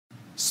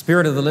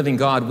Spirit of the living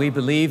God, we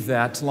believe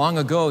that long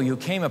ago you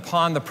came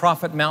upon the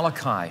prophet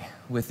Malachi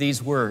with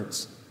these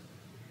words.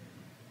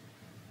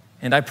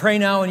 And I pray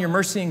now in your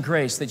mercy and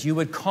grace that you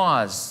would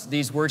cause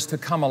these words to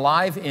come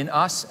alive in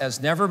us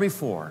as never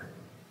before.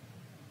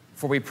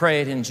 For we pray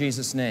it in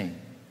Jesus' name.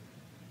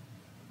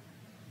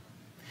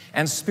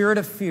 And spirit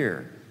of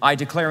fear, I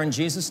declare in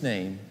Jesus'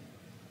 name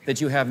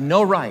that you have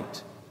no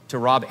right to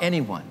rob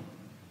anyone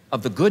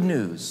of the good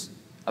news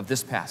of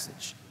this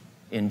passage.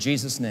 In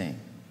Jesus' name,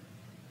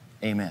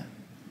 amen.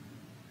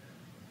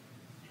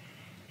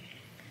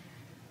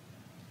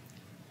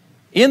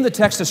 In the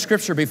text of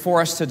Scripture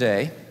before us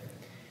today,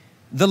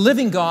 the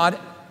living God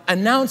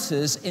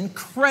announces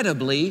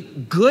incredibly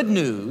good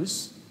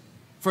news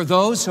for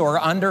those who are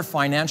under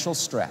financial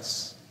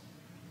stress.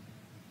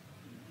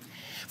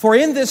 For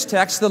in this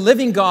text, the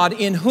living God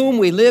in whom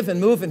we live and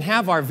move and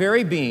have our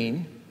very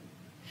being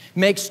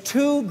makes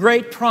two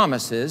great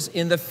promises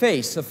in the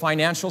face of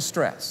financial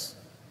stress.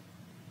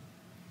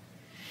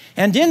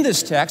 And in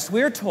this text,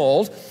 we're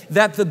told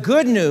that the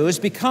good news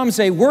becomes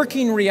a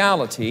working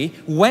reality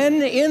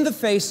when, in the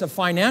face of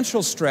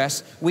financial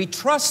stress, we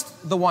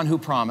trust the one who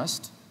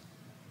promised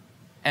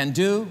and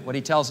do what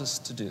he tells us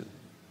to do.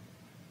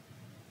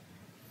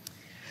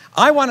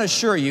 I want to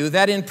assure you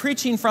that in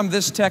preaching from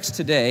this text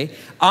today,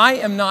 I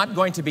am not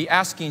going to be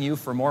asking you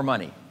for more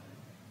money.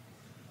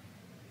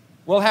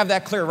 We'll have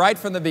that clear right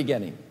from the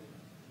beginning.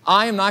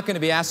 I am not going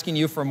to be asking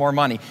you for more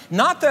money.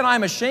 Not that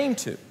I'm ashamed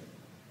to.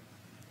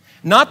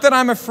 Not that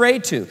I'm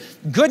afraid to.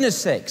 Goodness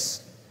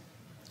sakes,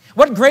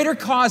 what greater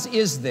cause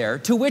is there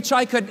to which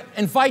I could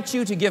invite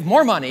you to give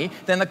more money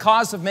than the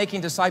cause of making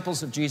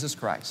disciples of Jesus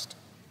Christ?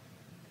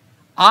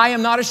 I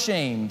am not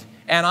ashamed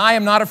and I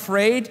am not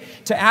afraid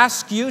to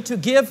ask you to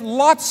give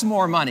lots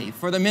more money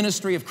for the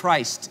ministry of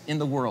Christ in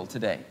the world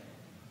today.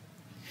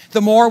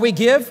 The more we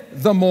give,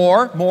 the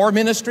more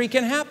ministry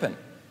can happen.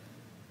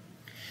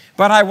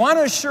 But I want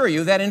to assure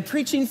you that in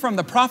preaching from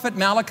the prophet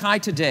Malachi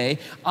today,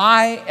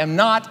 I am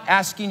not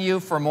asking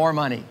you for more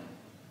money.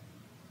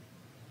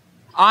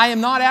 I am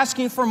not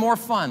asking for more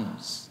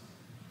funds.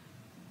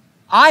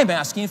 I'm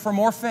asking for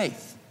more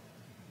faith.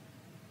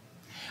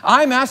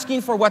 I'm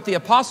asking for what the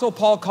Apostle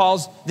Paul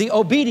calls the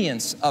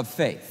obedience of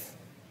faith.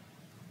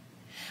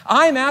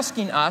 I'm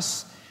asking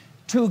us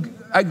to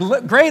a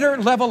greater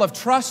level of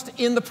trust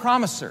in the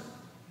promiser.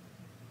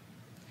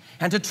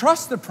 And to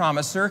trust the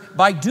promiser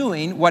by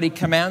doing what he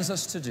commands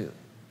us to do.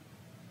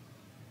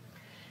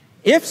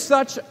 If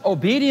such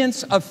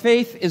obedience of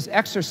faith is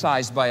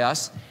exercised by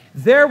us,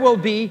 there will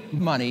be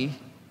money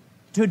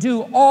to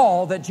do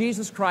all that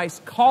Jesus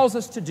Christ calls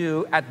us to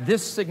do at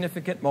this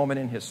significant moment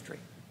in history.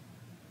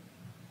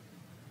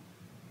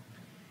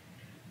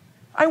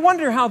 I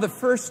wonder how the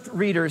first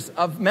readers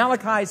of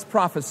Malachi's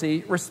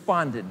prophecy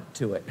responded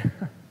to it.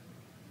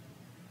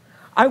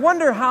 I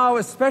wonder how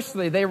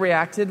especially they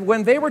reacted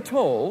when they were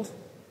told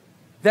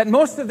that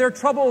most of their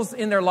troubles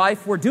in their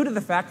life were due to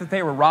the fact that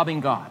they were robbing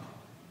God.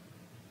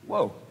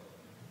 Whoa.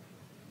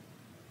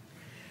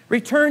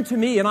 Return to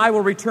me and I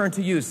will return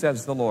to you,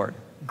 says the Lord.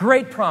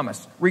 Great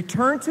promise.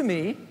 Return to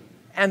me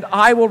and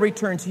I will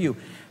return to you.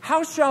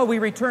 How shall we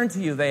return to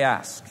you, they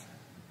asked.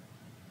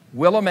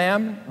 Will a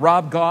man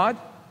rob God?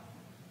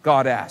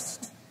 God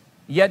asked.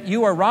 Yet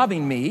you are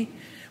robbing me.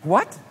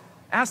 What?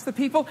 Asked the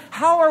people.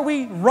 How are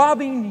we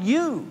robbing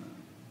you?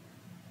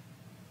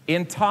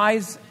 In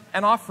tithes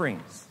and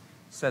offerings,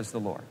 says the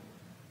Lord.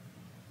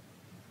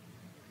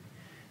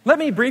 Let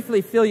me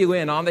briefly fill you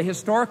in on the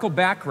historical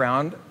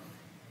background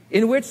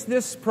in which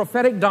this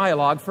prophetic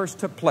dialogue first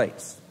took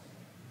place.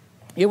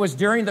 It was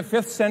during the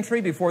 5th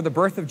century before the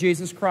birth of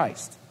Jesus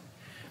Christ.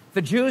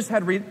 The Jews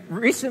had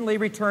recently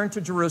returned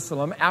to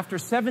Jerusalem after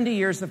 70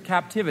 years of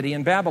captivity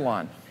in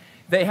Babylon.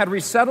 They had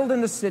resettled in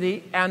the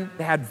city and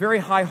had very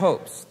high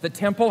hopes. The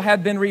temple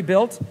had been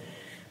rebuilt,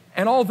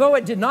 and although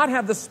it did not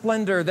have the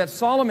splendor that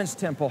Solomon's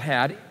temple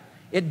had,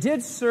 it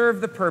did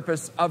serve the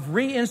purpose of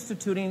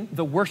reinstituting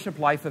the worship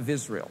life of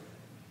Israel.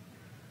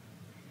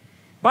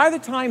 By the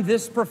time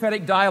this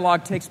prophetic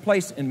dialogue takes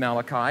place in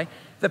Malachi,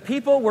 the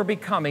people were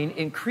becoming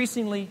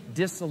increasingly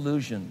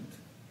disillusioned.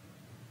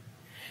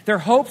 Their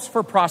hopes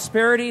for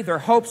prosperity, their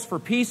hopes for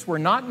peace were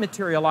not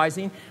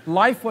materializing.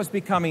 Life was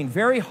becoming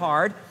very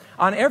hard.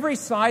 On every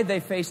side, they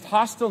faced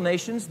hostile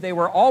nations. They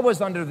were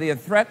always under the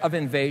threat of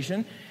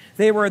invasion.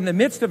 They were in the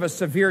midst of a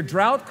severe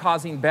drought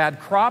causing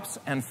bad crops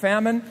and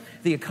famine.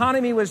 The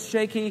economy was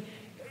shaky.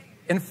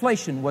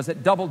 Inflation was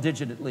at double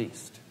digit at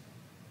least.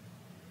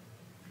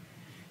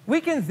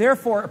 We can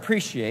therefore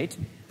appreciate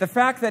the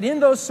fact that in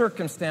those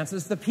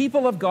circumstances, the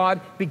people of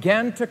God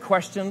began to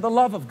question the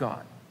love of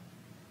God.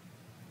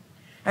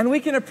 And we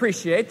can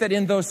appreciate that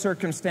in those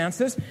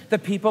circumstances, the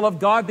people of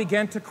God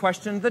began to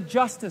question the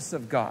justice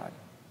of God.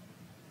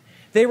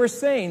 They were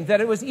saying that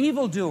it was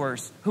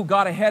evildoers who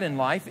got ahead in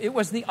life. It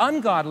was the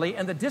ungodly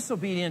and the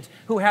disobedient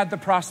who had the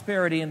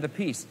prosperity and the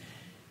peace.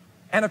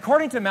 And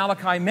according to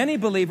Malachi, many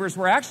believers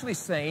were actually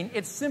saying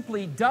it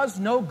simply does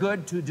no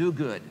good to do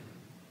good.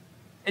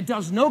 It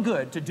does no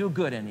good to do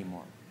good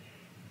anymore.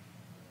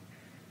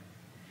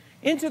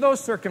 Into those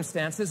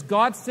circumstances,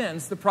 God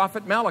sends the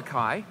prophet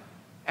Malachi,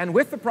 and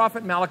with the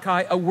prophet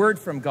Malachi, a word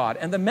from God.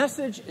 And the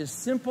message is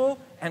simple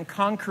and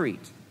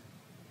concrete,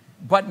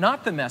 but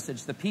not the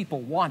message the people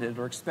wanted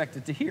or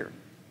expected to hear.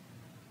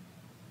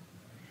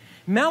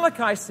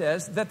 Malachi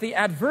says that the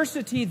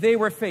adversity they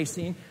were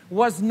facing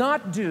was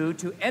not due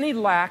to any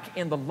lack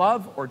in the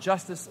love or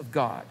justice of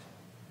God.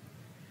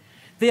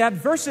 The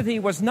adversity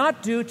was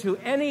not due to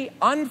any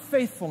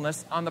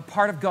unfaithfulness on the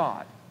part of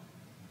God.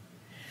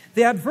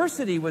 The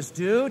adversity was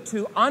due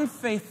to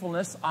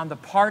unfaithfulness on the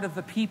part of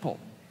the people.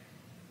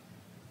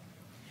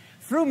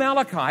 Through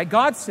Malachi,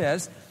 God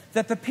says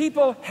that the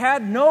people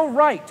had no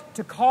right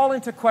to call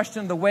into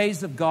question the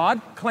ways of God,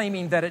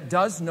 claiming that it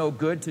does no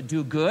good to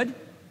do good.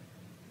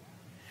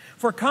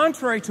 For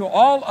contrary to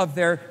all of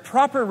their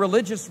proper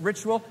religious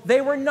ritual,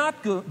 they were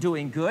not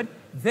doing good.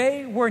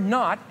 They were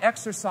not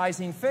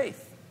exercising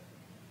faith.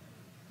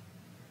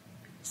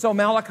 So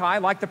Malachi,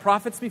 like the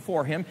prophets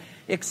before him,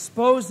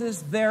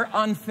 exposes their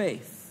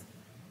unfaith,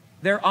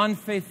 their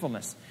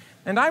unfaithfulness.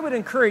 And I would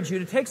encourage you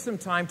to take some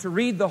time to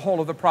read the whole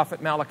of the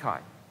prophet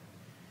Malachi.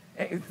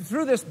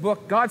 Through this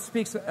book, God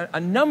speaks a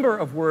number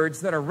of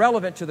words that are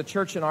relevant to the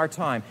church in our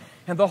time.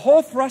 And the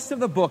whole thrust of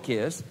the book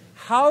is,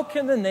 how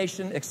can the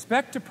nation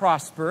expect to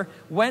prosper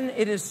when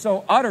it is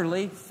so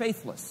utterly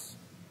faithless?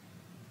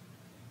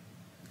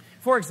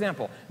 For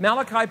example,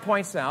 Malachi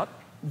points out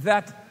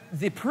that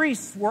the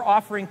priests were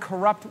offering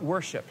corrupt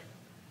worship.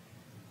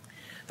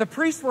 The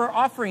priests were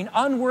offering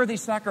unworthy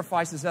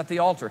sacrifices at the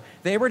altar.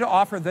 They were to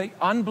offer the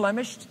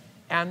unblemished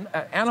and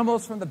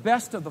animals from the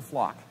best of the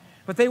flock.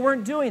 But they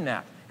weren't doing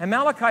that. And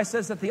Malachi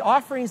says that the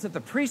offerings that the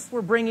priests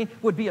were bringing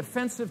would be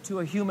offensive to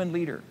a human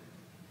leader.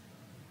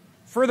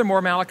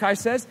 Furthermore, Malachi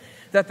says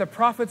that the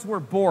prophets were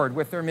bored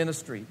with their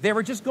ministry. They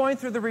were just going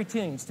through the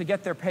routines to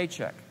get their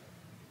paycheck.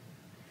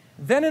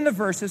 Then in the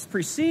verses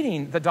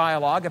preceding the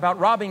dialogue about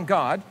robbing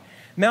God,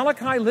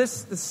 Malachi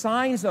lists the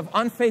signs of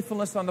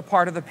unfaithfulness on the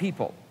part of the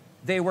people.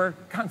 They were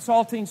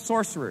consulting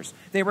sorcerers.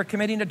 They were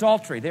committing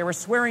adultery. They were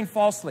swearing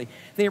falsely.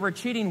 They were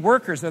cheating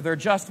workers of their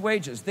just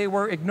wages. They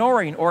were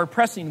ignoring or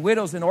oppressing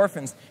widows and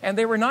orphans. And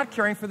they were not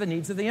caring for the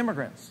needs of the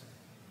immigrants.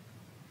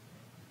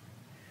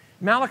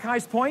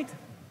 Malachi's point,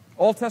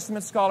 Old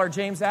Testament scholar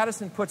James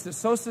Addison puts it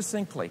so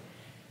succinctly.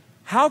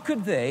 How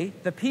could they,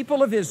 the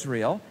people of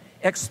Israel,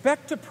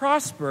 expect to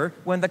prosper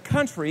when the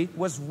country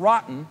was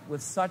rotten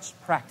with such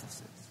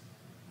practices?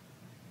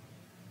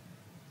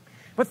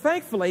 But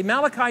thankfully,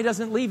 Malachi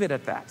doesn't leave it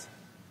at that.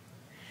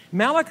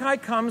 Malachi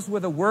comes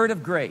with a word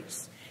of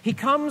grace. He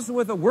comes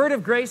with a word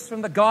of grace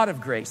from the God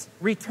of grace.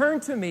 Return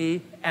to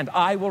me, and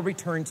I will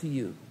return to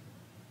you.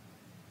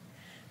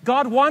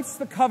 God wants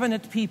the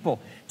covenant people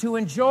to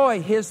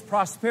enjoy his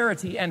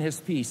prosperity and his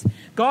peace.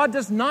 God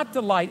does not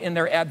delight in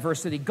their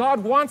adversity.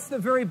 God wants the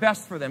very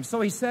best for them.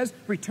 So he says,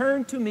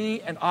 return to me,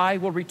 and I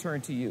will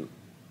return to you.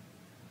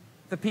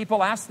 The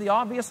people ask the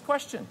obvious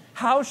question,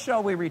 how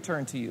shall we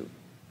return to you?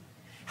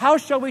 How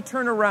shall we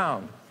turn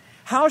around?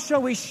 How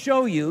shall we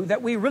show you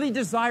that we really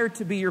desire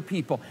to be your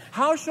people?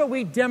 How shall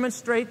we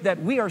demonstrate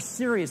that we are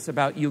serious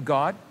about you,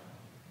 God?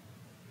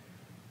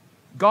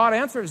 God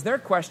answers their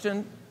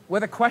question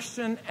with a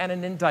question and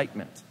an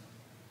indictment.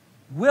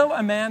 Will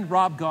a man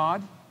rob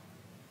God?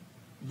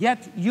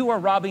 Yet you are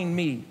robbing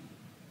me.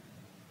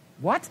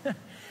 What?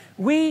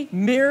 We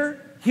mere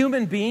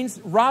human beings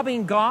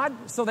robbing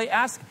God? So they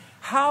ask,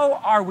 how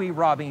are we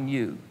robbing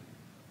you?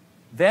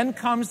 Then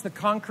comes the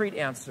concrete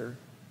answer.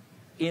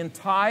 In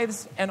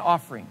tithes and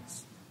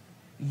offerings.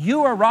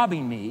 You are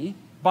robbing me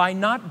by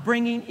not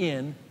bringing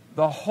in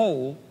the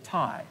whole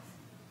tithe.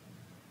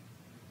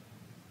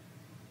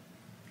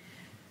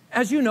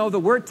 As you know, the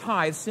word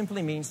tithe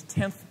simply means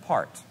 10th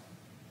part.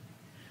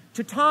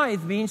 To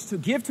tithe means to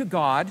give to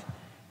God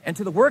and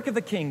to the work of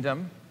the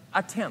kingdom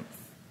a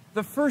tenth,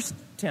 the first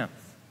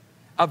tenth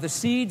of the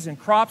seeds and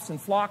crops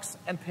and flocks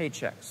and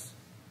paychecks.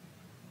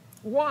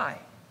 Why?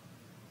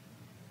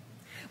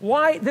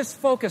 Why this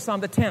focus on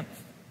the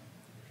tenth?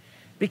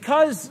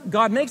 Because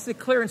God makes it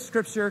clear in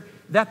Scripture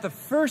that the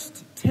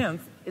first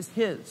tenth is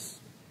his.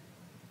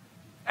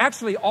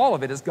 Actually, all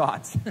of it is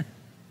God's.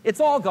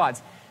 It's all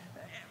God's.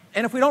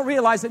 And if we don't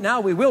realize it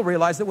now, we will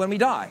realize it when we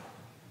die.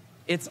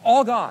 It's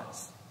all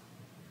God's.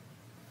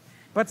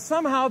 But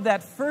somehow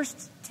that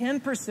first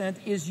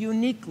 10% is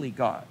uniquely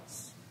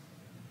God's.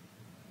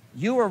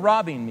 You are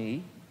robbing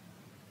me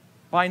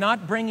by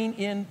not bringing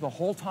in the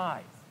whole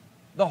tithe,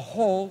 the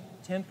whole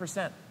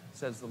 10%,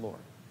 says the Lord.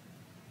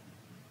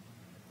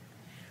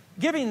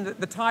 Giving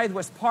the tithe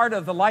was part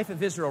of the life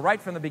of Israel right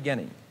from the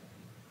beginning.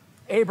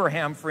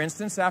 Abraham, for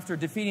instance, after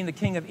defeating the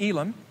king of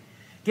Elam,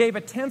 gave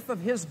a tenth of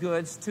his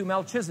goods to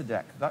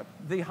Melchizedek,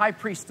 the high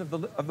priest of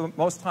the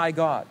Most High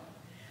God.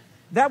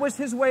 That was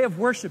his way of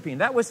worshiping.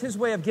 That was his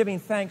way of giving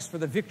thanks for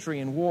the victory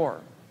in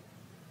war.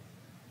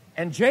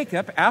 And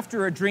Jacob,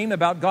 after a dream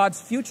about God's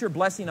future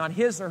blessing on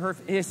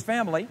his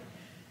family,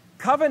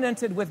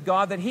 covenanted with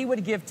God that he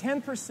would give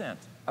 10%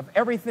 of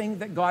everything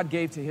that God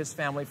gave to his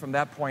family from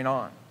that point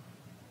on.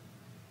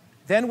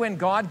 Then when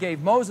God gave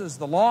Moses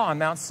the law on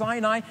Mount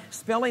Sinai,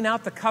 spelling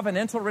out the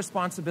covenantal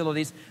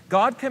responsibilities,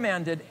 God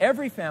commanded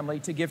every family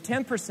to give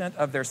 10%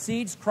 of their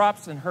seeds,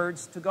 crops, and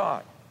herds to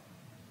God.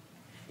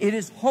 It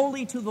is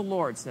holy to the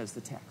Lord, says the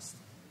text.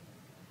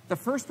 The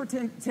first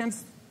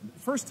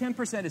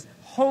 10% is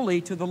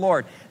holy to the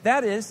Lord.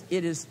 That is,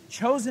 it is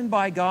chosen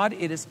by God,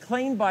 it is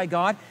claimed by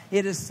God,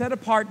 it is set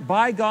apart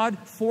by God,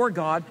 for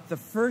God. The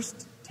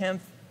first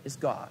tenth is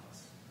God's.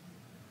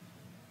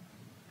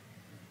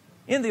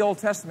 In the Old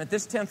Testament,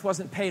 this tenth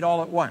wasn't paid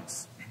all at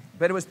once,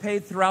 but it was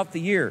paid throughout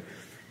the year.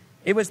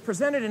 It was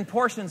presented in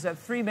portions at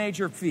three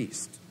major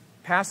feasts: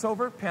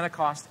 Passover,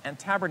 Pentecost, and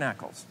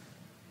Tabernacles.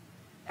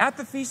 At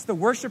the feast, the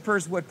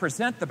worshipers would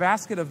present the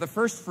basket of the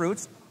first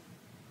fruits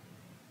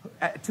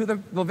to the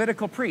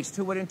Levitical priest,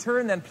 who would in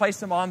turn then place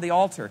them on the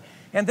altar.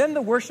 And then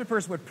the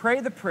worshipers would pray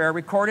the prayer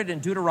recorded in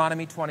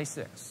Deuteronomy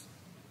 26.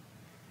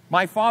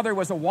 My father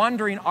was a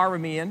wandering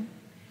Aramean.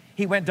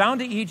 He went down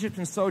to Egypt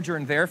and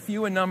sojourned there,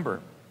 few in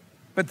number.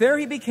 But there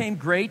he became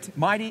great,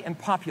 mighty, and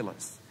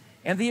populous.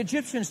 And the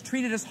Egyptians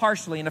treated us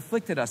harshly and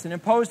afflicted us and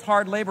imposed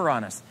hard labor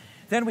on us.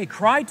 Then we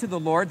cried to the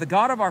Lord, the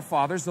God of our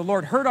fathers. The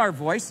Lord heard our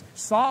voice,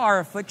 saw our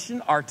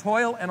affliction, our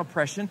toil and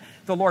oppression.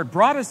 The Lord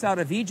brought us out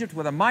of Egypt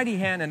with a mighty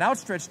hand and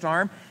outstretched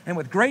arm, and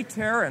with great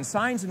terror and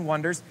signs and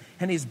wonders.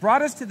 And he's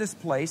brought us to this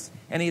place,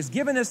 and he has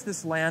given us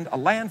this land, a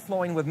land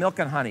flowing with milk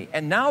and honey.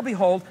 And now,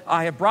 behold,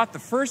 I have brought the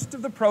first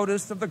of the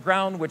produce of the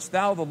ground which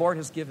thou, the Lord,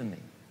 hast given me.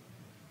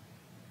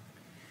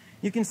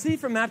 You can see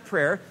from that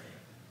prayer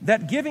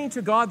that giving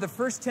to God the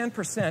first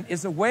 10%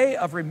 is a way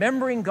of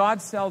remembering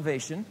God's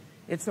salvation.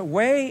 It's a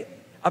way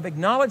of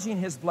acknowledging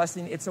his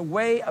blessing. It's a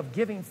way of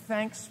giving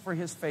thanks for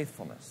his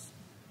faithfulness.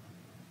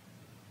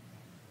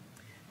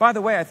 By the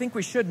way, I think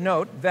we should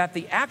note that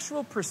the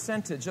actual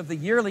percentage of the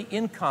yearly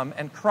income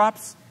and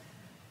crops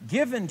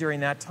given during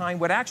that time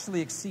would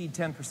actually exceed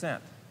 10%.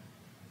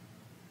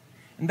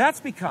 And that's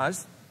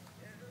because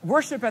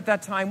worship at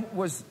that time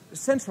was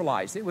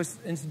centralized. It was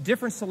in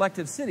different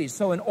selected cities.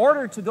 So in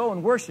order to go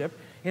and worship,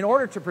 in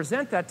order to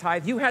present that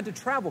tithe, you had to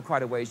travel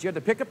quite a ways. You had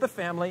to pick up the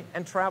family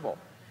and travel,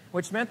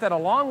 which meant that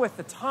along with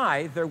the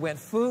tithe, there went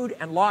food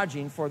and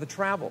lodging for the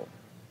travel.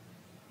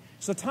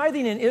 So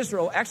tithing in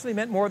Israel actually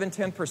meant more than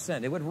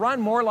 10%. It would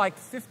run more like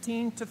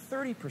 15 to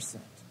 30%.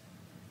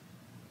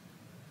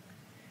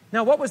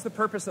 Now, what was the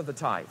purpose of the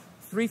tithe?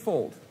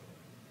 Threefold.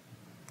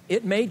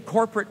 It made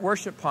corporate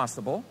worship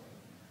possible.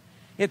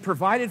 It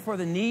provided for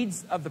the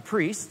needs of the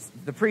priests.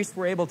 The priests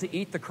were able to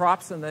eat the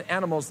crops and the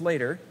animals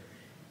later.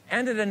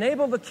 And it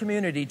enabled the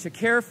community to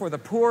care for the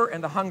poor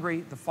and the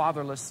hungry, the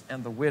fatherless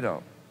and the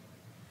widow.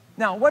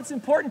 Now, what's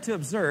important to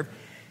observe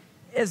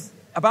is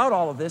about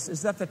all of this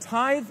is that the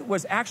tithe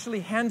was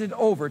actually handed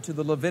over to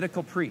the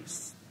Levitical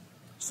priests.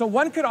 So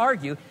one could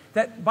argue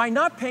that by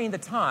not paying the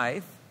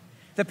tithe,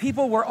 the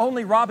people were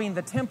only robbing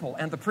the temple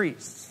and the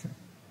priests.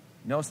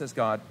 No, says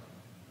God,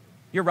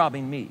 you're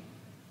robbing me.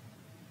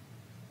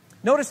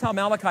 Notice how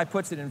Malachi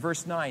puts it in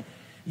verse 9.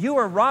 You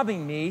are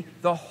robbing me,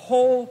 the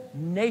whole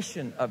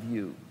nation of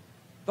you.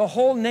 The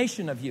whole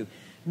nation of you.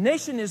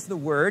 Nation is the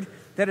word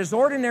that is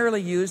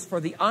ordinarily used for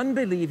the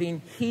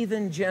unbelieving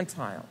heathen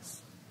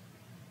Gentiles.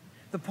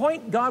 The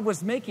point God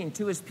was making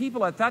to his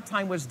people at that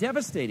time was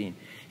devastating.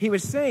 He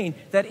was saying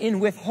that in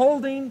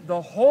withholding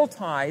the whole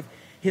tithe,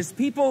 his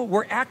people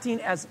were acting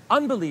as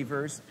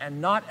unbelievers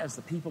and not as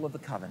the people of the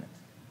covenant.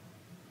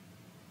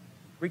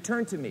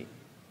 Return to me.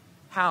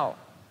 How?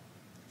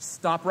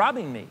 Stop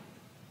robbing me.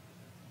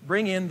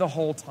 Bring in the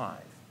whole tithe.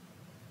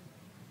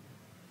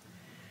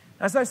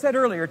 As I said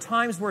earlier,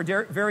 times were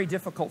very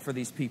difficult for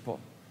these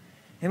people.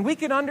 And we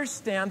can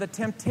understand the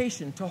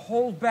temptation to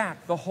hold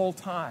back the whole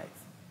tithe.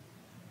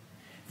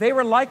 They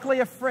were likely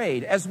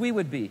afraid, as we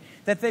would be,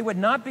 that they would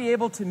not be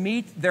able to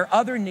meet their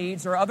other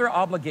needs or other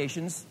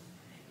obligations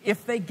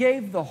if they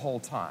gave the whole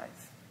tithe.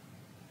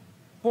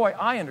 Boy,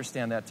 I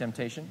understand that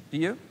temptation. Do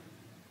you?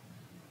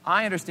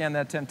 I understand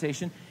that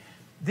temptation.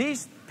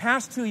 These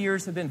past 2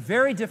 years have been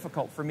very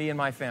difficult for me and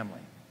my family.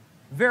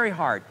 Very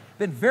hard.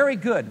 Been very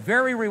good,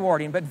 very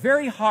rewarding, but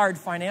very hard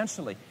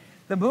financially.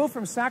 The move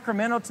from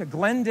Sacramento to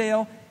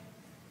Glendale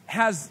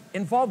has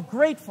involved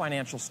great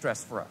financial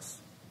stress for us.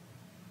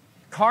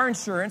 Car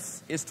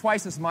insurance is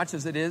twice as much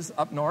as it is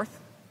up north.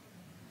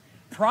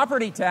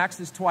 Property tax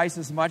is twice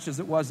as much as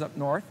it was up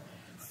north.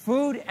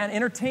 Food and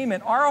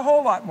entertainment are a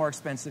whole lot more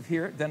expensive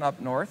here than up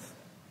north.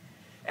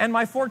 And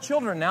my 4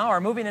 children now are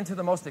moving into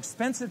the most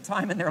expensive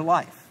time in their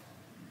life.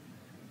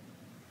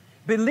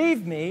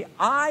 Believe me,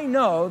 I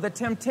know the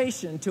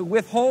temptation to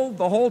withhold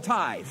the whole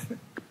tithe.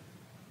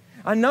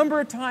 A number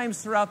of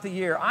times throughout the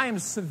year, I am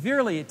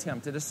severely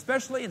tempted,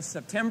 especially in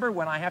September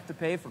when I have to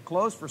pay for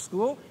clothes for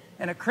school,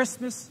 and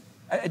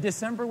at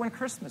December when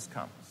Christmas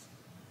comes.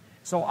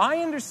 So I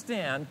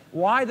understand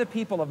why the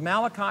people of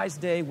Malachi's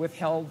day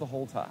withheld the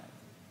whole tithe.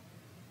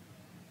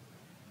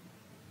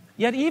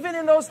 Yet even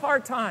in those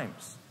hard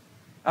times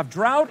of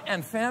drought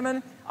and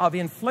famine, of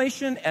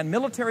inflation and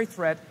military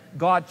threat,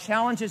 God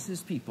challenges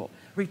his people.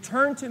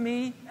 Return to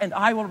me, and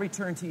I will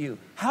return to you.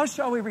 How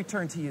shall we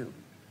return to you?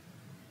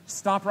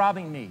 Stop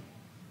robbing me.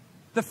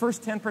 The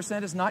first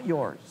 10% is not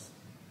yours.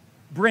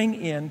 Bring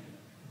in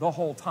the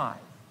whole tithe.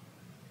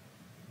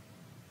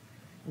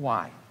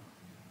 Why?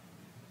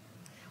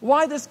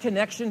 Why this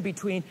connection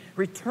between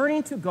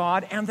returning to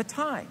God and the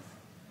tithe?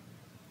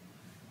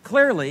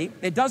 Clearly,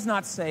 it does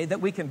not say that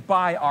we can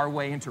buy our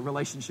way into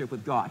relationship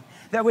with God.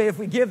 That way, if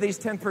we give these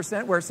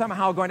 10%, we're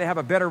somehow going to have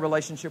a better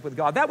relationship with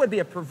God. That would be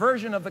a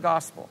perversion of the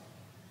gospel.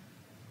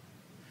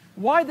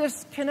 Why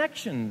this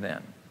connection,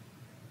 then?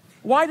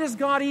 Why does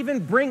God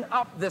even bring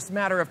up this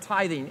matter of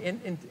tithing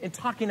in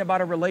talking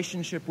about a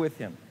relationship with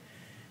Him?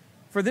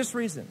 For this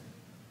reason.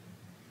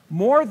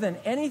 More than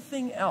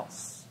anything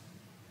else,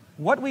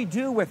 what we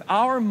do with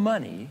our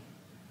money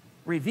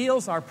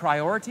reveals our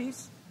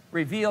priorities,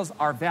 reveals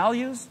our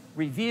values,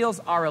 reveals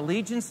our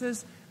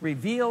allegiances,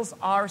 reveals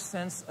our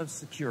sense of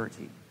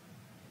security.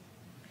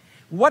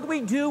 What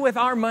we do with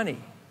our money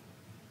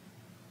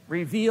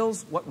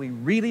reveals what we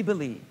really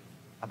believe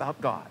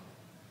about God.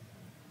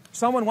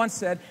 Someone once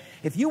said,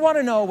 if you want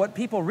to know what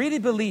people really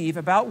believe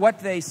about what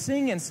they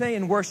sing and say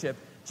in worship,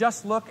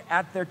 just look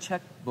at their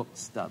checkbook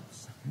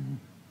stubs.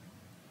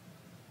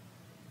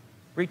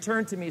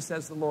 Return to me,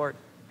 says the Lord,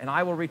 and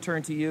I will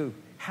return to you.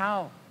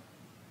 How?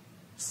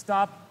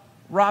 Stop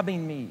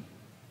robbing me.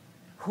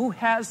 Who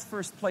has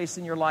first place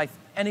in your life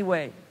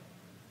anyway?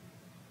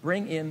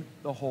 Bring in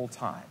the whole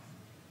tithe.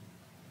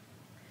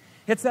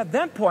 It's at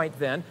that point,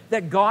 then,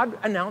 that God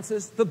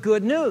announces the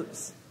good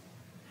news.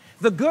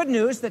 The good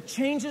news that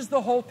changes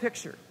the whole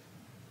picture.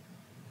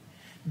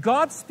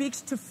 God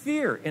speaks to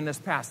fear in this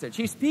passage.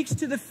 He speaks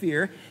to the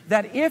fear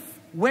that if,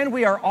 when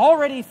we are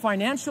already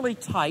financially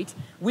tight,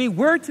 we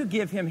were to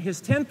give Him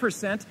His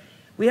 10%,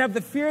 we have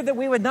the fear that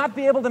we would not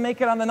be able to make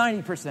it on the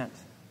 90%.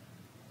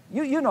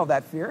 You know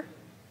that fear.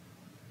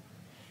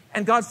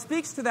 And God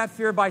speaks to that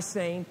fear by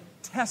saying,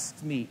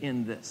 test me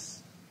in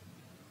this.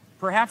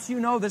 Perhaps you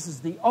know this is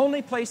the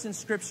only place in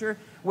Scripture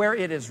where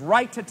it is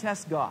right to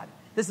test God.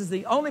 This is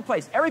the only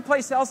place. Every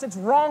place else, it's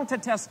wrong to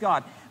test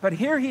God. But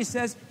here He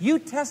says, you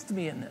test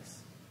me in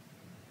this.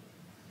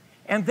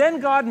 And then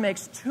God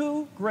makes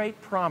two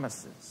great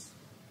promises.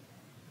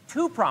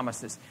 Two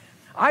promises.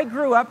 I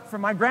grew up from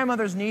my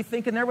grandmother's knee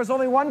thinking there was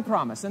only one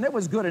promise, and it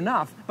was good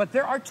enough. But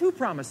there are two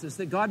promises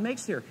that God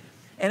makes here.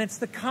 And it's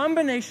the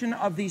combination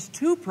of these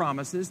two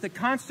promises that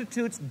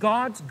constitutes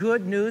God's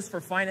good news for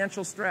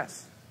financial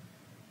stress.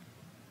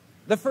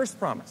 The first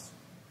promise.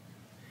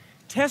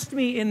 Test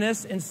me in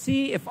this and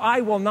see if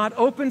I will not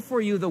open for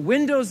you the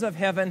windows of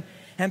heaven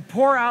and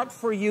pour out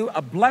for you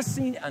a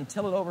blessing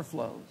until it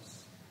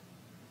overflows.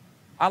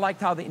 I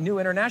liked how the New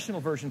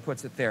International Version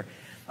puts it there.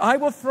 I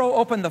will throw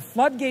open the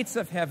floodgates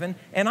of heaven,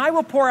 and I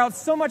will pour out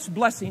so much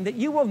blessing that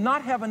you will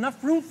not have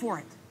enough room for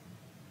it.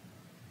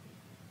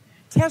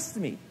 Test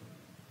me.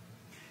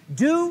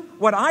 Do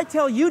what I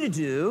tell you to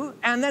do,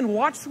 and then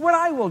watch what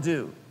I will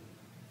do.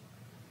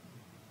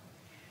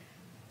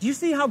 Do you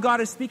see how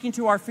God is speaking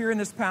to our fear in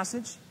this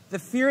passage? The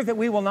fear that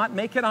we will not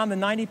make it on the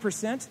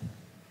 90%?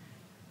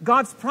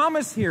 God's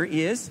promise here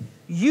is,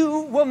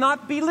 you will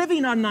not be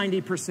living on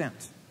 90%.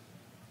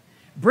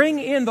 Bring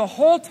in the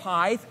whole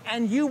tithe,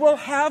 and you will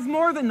have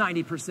more than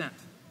 90%.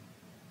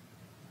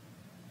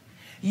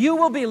 You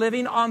will be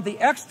living on the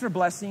extra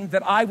blessing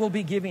that I will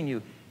be giving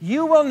you.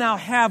 You will now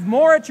have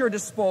more at your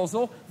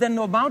disposal than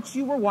the amount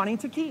you were wanting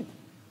to keep.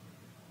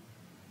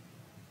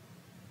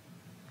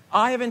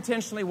 I have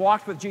intentionally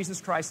walked with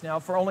Jesus Christ now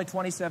for only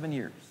 27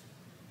 years.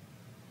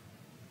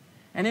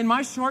 And in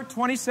my short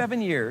 27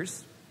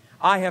 years,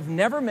 I have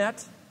never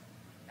met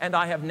and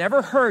I have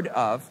never heard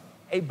of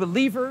a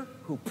believer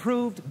who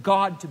proved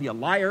God to be a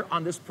liar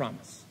on this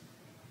promise.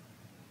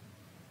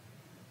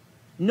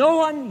 No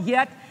one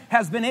yet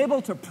has been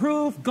able to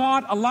prove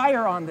God a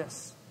liar on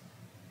this.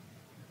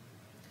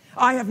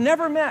 I have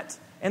never met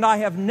and I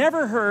have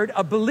never heard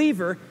a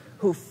believer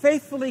who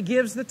faithfully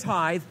gives the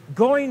tithe,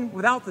 going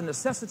without the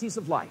necessities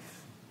of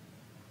life.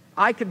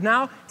 I could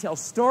now tell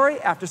story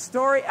after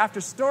story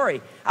after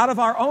story out of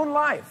our own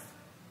life.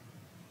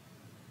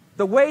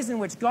 The ways in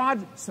which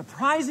God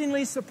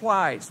surprisingly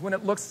supplies when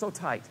it looks so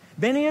tight.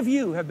 Many of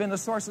you have been the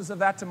sources of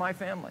that to my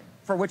family,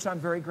 for which I'm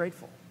very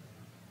grateful.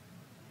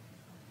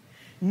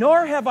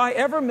 Nor have I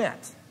ever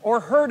met or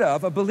heard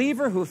of a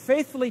believer who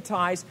faithfully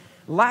tithes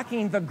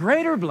lacking the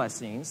greater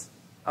blessings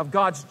of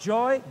God's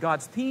joy,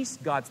 God's peace,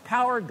 God's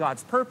power,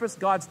 God's purpose,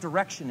 God's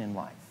direction in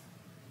life.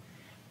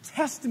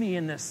 Test me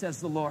in this,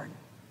 says the Lord.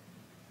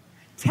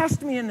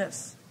 Test me in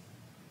this.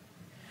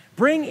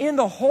 Bring in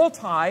the whole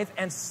tithe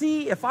and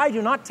see if I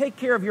do not take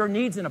care of your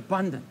needs in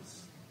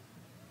abundance.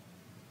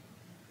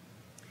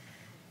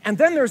 And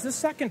then there's the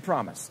second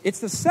promise. It's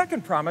the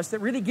second promise that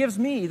really gives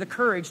me the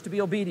courage to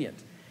be obedient.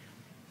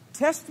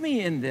 Test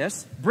me in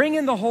this, bring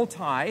in the whole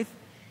tithe,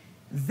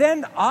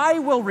 then I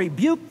will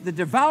rebuke the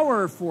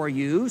devourer for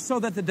you, so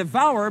that the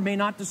devourer may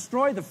not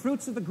destroy the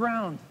fruits of the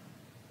ground.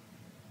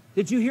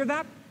 Did you hear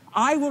that?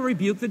 I will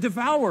rebuke the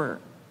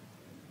devourer.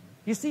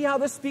 You see how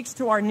this speaks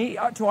to our need,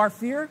 to our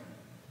fear?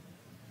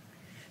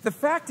 The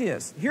fact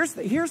is, here's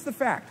the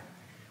fact.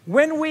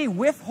 When we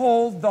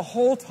withhold the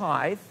whole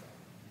tithe,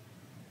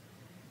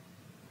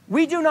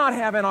 We do not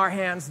have in our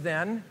hands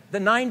then the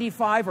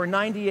 95 or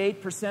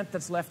 98%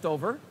 that's left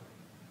over.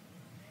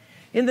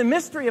 In the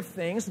mystery of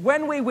things,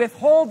 when we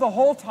withhold the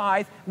whole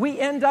tithe, we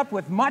end up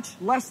with much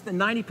less than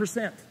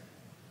 90%.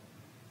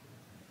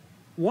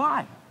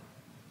 Why?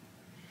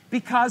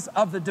 Because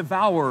of the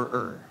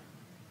devourer.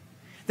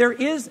 There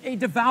is a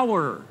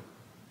devourer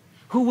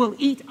who will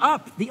eat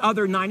up the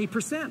other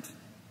 90%.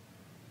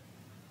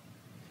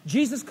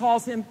 Jesus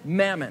calls him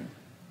Mammon.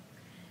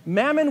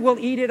 Mammon will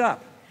eat it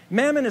up.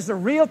 Mammon is a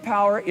real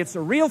power, it's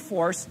a real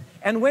force,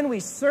 and when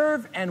we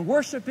serve and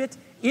worship it,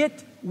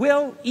 it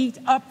will eat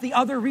up the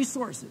other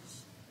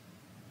resources.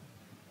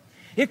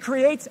 It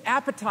creates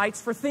appetites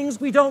for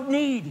things we don't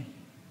need.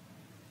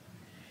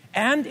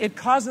 And it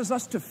causes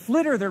us to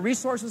flitter the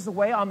resources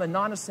away on the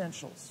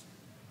non-essentials.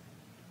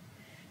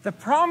 The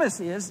promise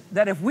is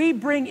that if we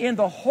bring in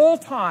the whole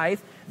tithe,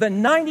 the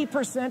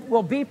 90%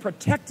 will be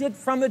protected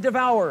from the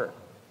devourer.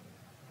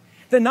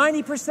 The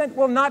 90%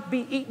 will not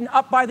be eaten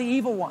up by the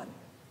evil one.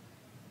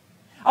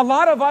 A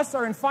lot of us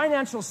are in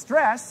financial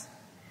stress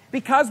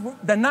because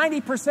the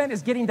 90%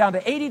 is getting down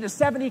to 80 to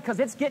 70 because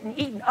it's getting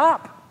eaten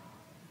up.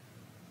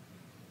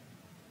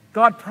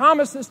 God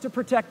promises to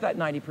protect that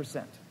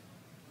 90%.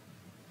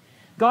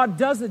 God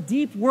does a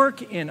deep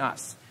work in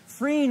us,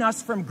 freeing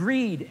us from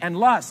greed and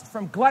lust,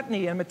 from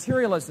gluttony and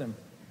materialism.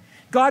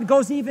 God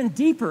goes even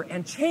deeper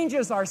and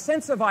changes our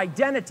sense of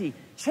identity,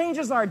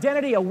 changes our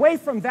identity away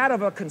from that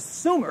of a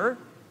consumer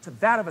to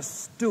that of a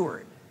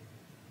steward.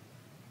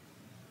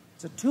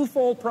 It's a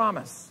twofold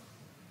promise.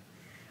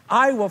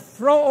 I will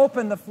throw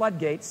open the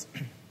floodgates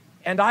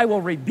and I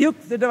will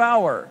rebuke the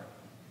devourer.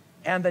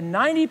 And the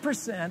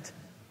 90%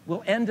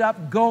 will end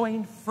up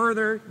going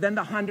further than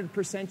the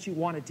 100% you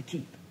wanted to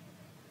keep.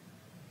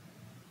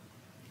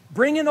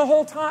 Bring in the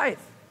whole tithe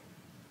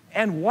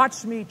and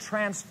watch me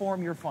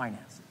transform your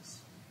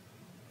finances.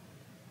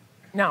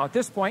 Now, at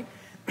this point,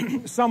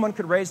 someone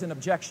could raise an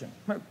objection.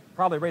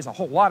 Probably raise a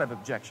whole lot of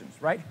objections,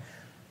 right?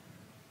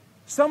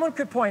 Someone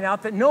could point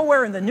out that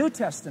nowhere in the New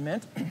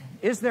Testament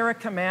is there a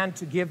command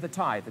to give the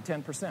tithe, the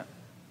 10%.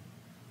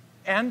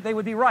 And they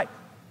would be right.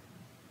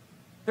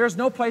 There's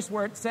no place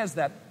where it says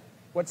that,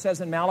 what it says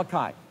in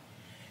Malachi.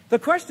 The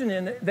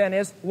question then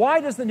is,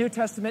 why does the New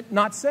Testament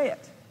not say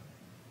it?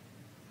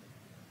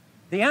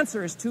 The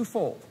answer is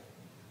twofold.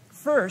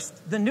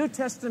 First, the New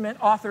Testament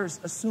authors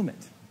assume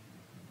it.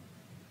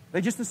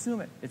 They just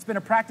assume it. It's been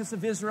a practice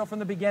of Israel from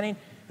the beginning.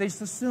 They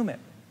just assume it.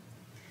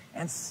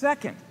 And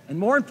second, and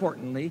more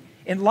importantly,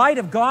 in light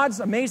of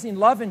God's amazing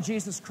love in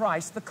Jesus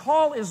Christ, the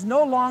call is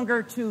no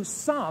longer to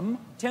some,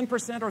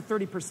 10% or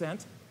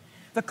 30%.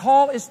 The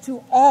call is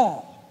to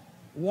all,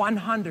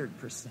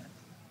 100%.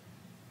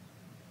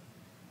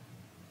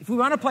 If we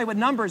want to play with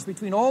numbers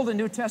between Old and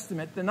New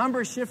Testament, the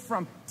numbers shift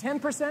from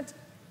 10%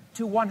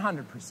 to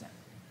 100%.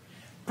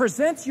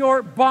 Present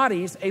your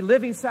bodies a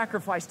living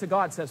sacrifice to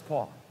God, says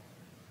Paul.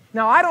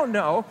 Now, I don't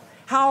know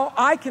how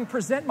I can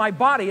present my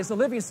body as a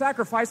living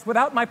sacrifice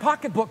without my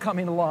pocketbook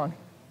coming along.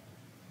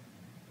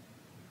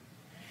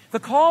 The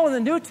call in the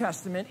New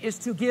Testament is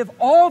to give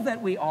all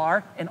that we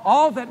are and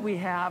all that we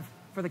have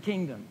for the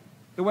kingdom.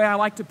 The way I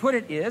like to put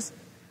it is,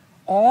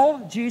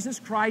 all Jesus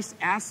Christ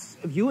asks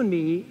of you and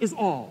me is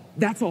all.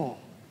 That's all.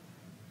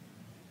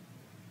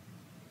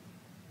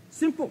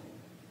 Simple.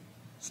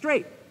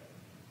 Straight.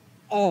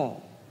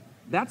 All.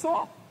 That's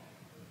all.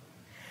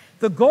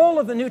 The goal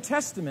of the New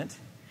Testament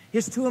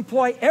is to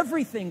employ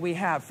everything we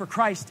have for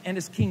Christ and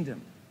His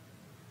kingdom.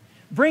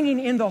 Bringing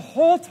in the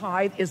whole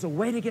tithe is a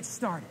way to get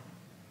started.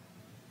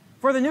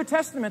 For the New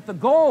Testament, the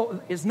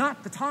goal is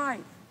not the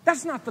tithe.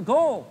 That's not the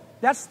goal.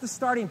 That's the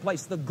starting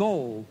place. The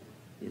goal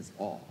is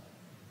all.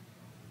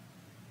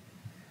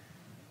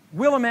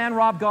 Will a man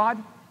rob God?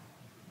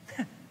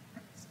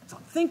 It's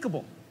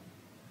unthinkable.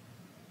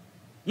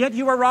 Yet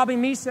you are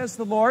robbing me, says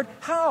the Lord.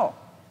 How?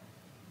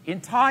 In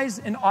tithes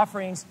and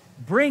offerings,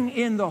 bring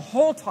in the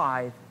whole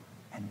tithe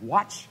and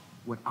watch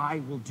what I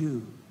will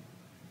do.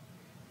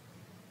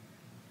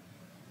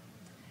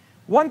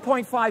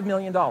 $1.5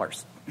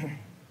 million.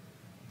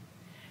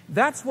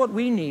 That's what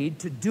we need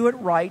to do it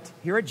right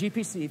here at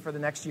GPC for the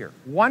next year.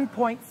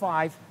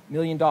 $1.5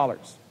 million.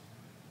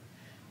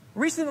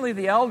 Recently,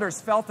 the elders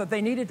felt that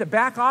they needed to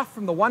back off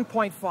from the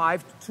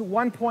 1.5 to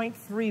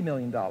 $1.3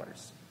 million.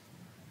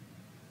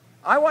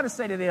 I want to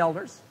say to the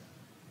elders,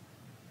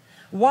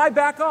 why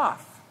back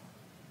off?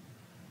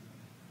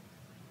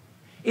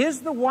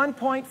 Is the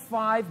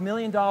 $1.5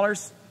 million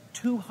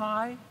too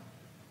high?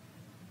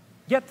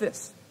 Get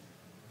this.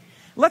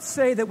 Let's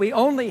say that we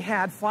only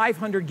had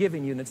 500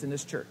 giving units in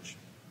this church.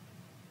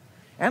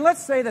 And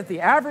let's say that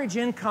the average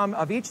income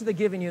of each of the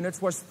giving units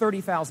was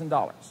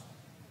 $30,000.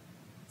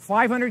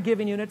 500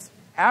 giving units,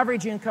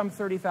 average income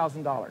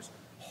 $30,000.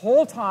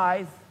 Whole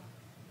tithe,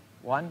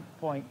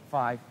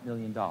 $1.5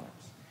 million.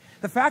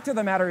 The fact of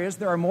the matter is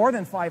there are more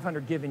than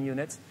 500 given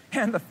units,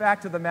 and the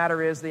fact of the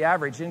matter is the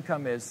average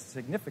income is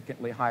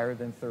significantly higher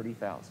than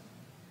 $30,000.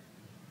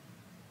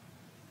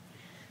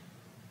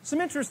 Some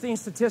interesting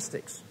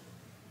statistics.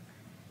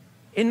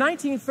 In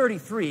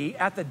 1933,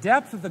 at the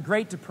depth of the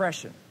Great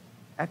Depression,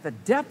 at the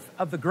depth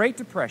of the Great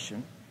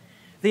Depression,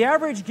 the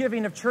average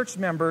giving of church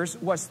members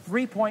was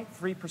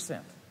 3.3%.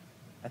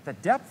 At the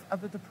depth of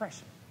the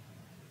Depression.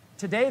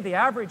 Today, the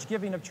average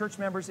giving of church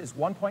members is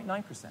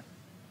 1.9%.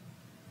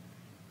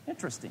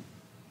 Interesting.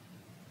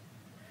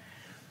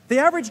 The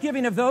average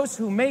giving of those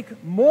who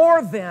make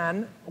more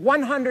than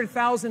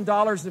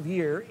 $100,000 a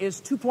year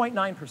is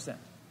 2.9%.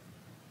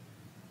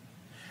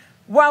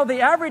 While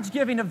the average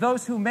giving of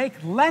those who make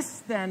less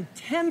than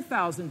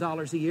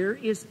 $10,000 a year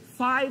is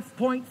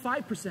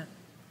 5.5%.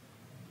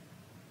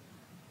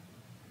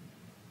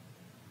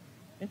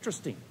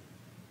 Interesting.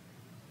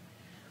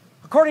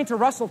 According to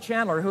Russell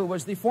Chandler, who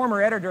was the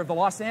former editor of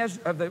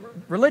the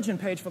religion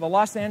page for the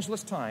Los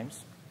Angeles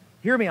Times,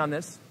 hear me on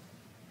this.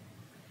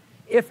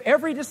 If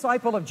every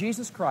disciple of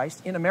Jesus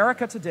Christ in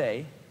America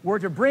today were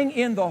to bring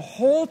in the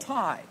whole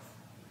tithe,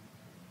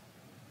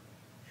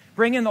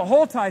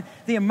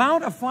 the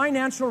amount of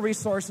financial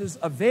resources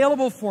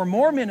available for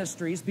more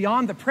ministries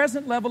beyond the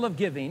present level of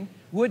giving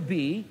would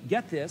be,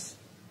 get this,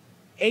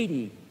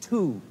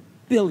 $82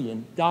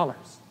 billion.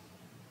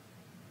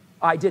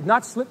 I did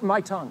not slip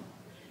my tongue.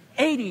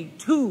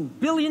 $82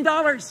 billion.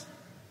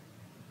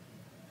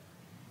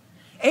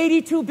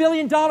 $82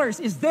 billion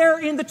is there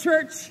in the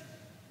church.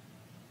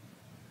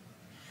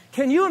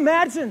 Can you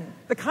imagine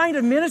the kind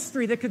of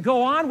ministry that could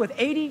go on with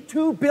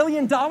 $82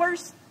 billion?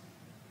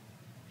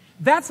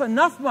 That's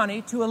enough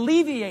money to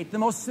alleviate the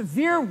most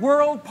severe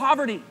world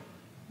poverty,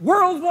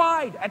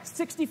 worldwide at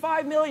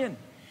 65 million.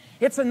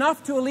 It's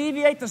enough to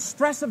alleviate the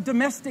stress of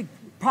domestic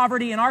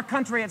poverty in our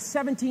country at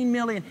 17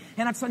 million,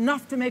 and it's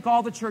enough to make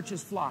all the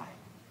churches fly.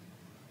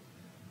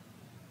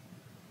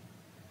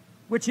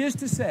 Which is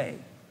to say,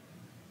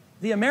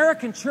 the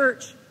American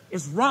church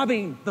is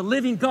robbing the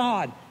living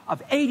God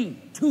of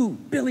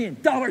 $82 billion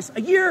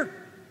a year.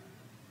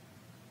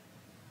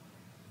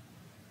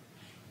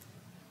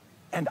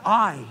 And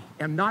I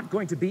am not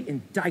going to be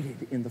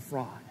indicted in the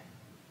fraud.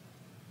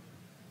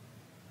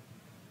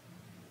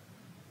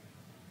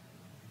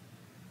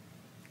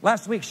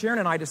 Last week, Sharon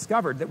and I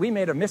discovered that we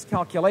made a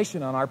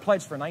miscalculation on our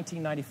pledge for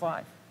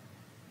 1995.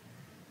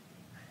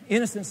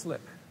 Innocent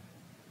slip.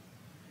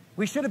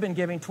 We should have been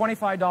giving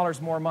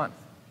 $25 more a month.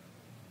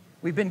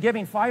 We've been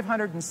giving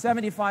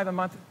 $575 a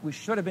month. We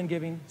should have been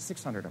giving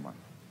 $600 a month.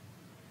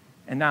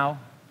 And now,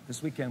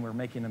 this weekend, we're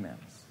making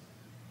amends.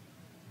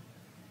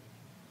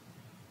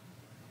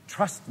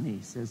 Trust me,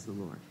 says the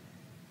Lord.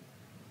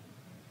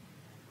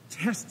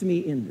 Test me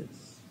in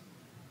this.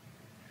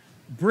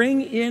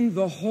 Bring in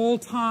the whole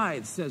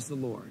tithe, says the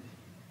Lord.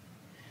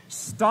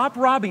 Stop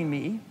robbing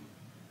me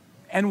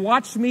and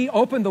watch me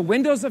open the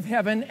windows of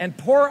heaven and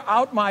pour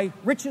out my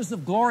riches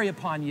of glory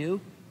upon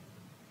you.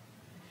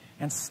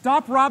 And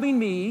stop robbing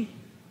me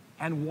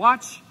and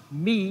watch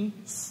me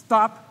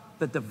stop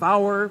the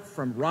devourer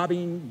from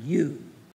robbing you.